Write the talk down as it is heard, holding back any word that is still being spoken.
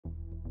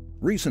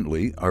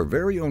Recently, our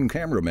very own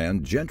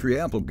cameraman Gentry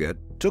Appleget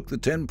took the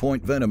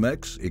TenPoint Venom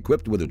X,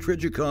 equipped with a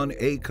Trijicon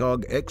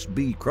ACOG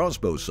XB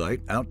crossbow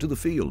sight, out to the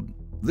field.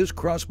 This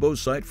crossbow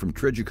sight from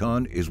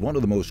Trijicon is one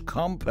of the most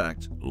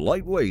compact,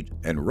 lightweight,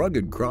 and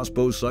rugged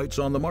crossbow sights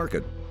on the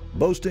market.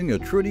 Boasting a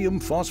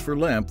tritium-phosphor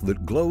lamp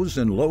that glows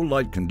in low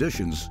light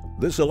conditions,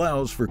 this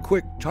allows for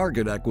quick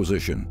target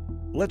acquisition.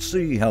 Let's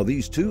see how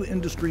these two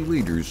industry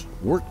leaders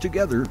work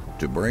together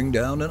to bring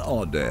down an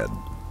Aoudad.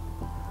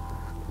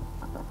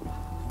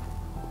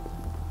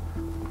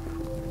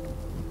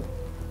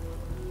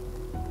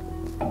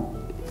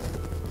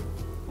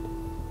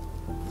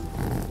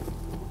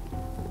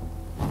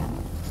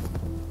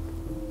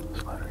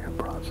 Just let her get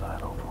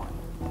broadside, hopefully.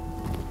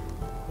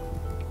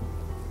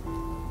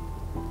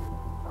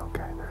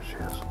 Okay, there she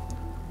is.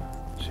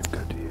 Seem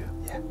good to you?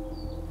 Yeah.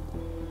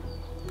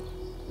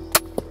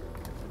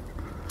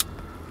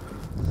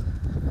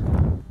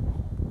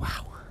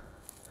 Wow.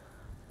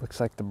 Looks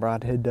like the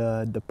broadhead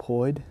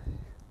deployed,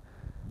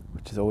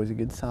 which is always a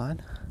good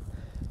sign.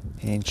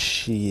 And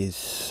she is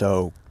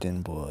soaked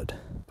in blood.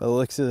 By the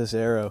looks of this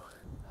arrow,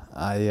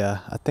 I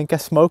think I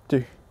smoked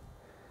her.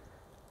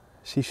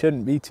 She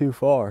shouldn't be too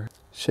far.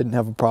 Shouldn't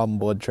have a problem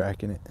blood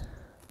tracking it.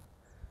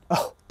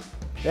 Oh,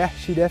 yeah,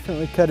 she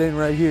definitely cut in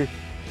right here.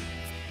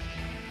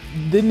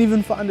 Didn't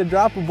even find a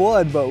drop of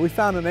blood, but we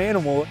found an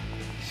animal.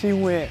 She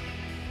went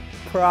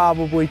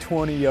probably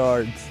 20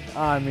 yards.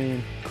 I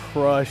mean,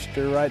 crushed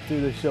her right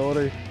through the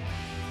shoulder.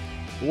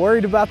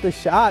 Worried about the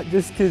shot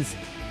just because,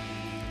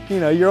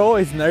 you know, you're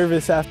always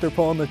nervous after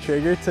pulling the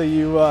trigger till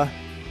you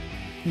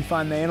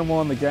find the animal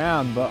on the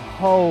ground, but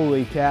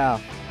holy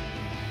cow.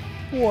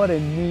 What a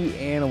neat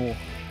animal.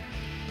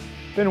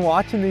 Been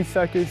watching these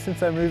suckers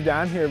since I moved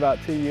down here about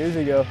 2 years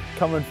ago.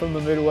 Coming from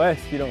the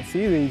Midwest, you don't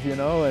see these, you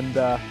know, and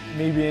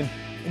me being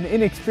an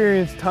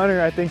inexperienced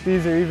hunter, I think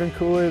these are even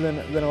cooler than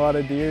a lot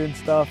of deer and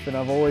stuff, and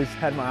I've always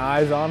had my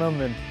eyes on them,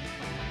 and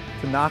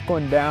to knock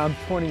one down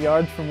 20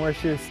 yards from where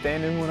she was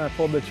standing when I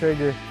pulled the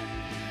trigger,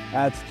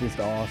 that's just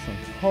awesome.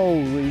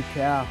 Holy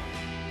cow.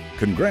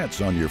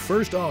 Congrats on your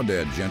first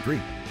Aoudad,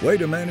 Gentry. Way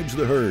to manage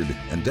the herd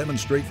and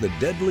demonstrate the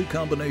deadly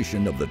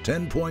combination of the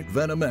TenPoint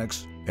Venom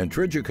X and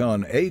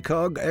Trijicon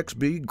ACOG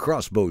XB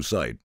crossbow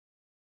sight.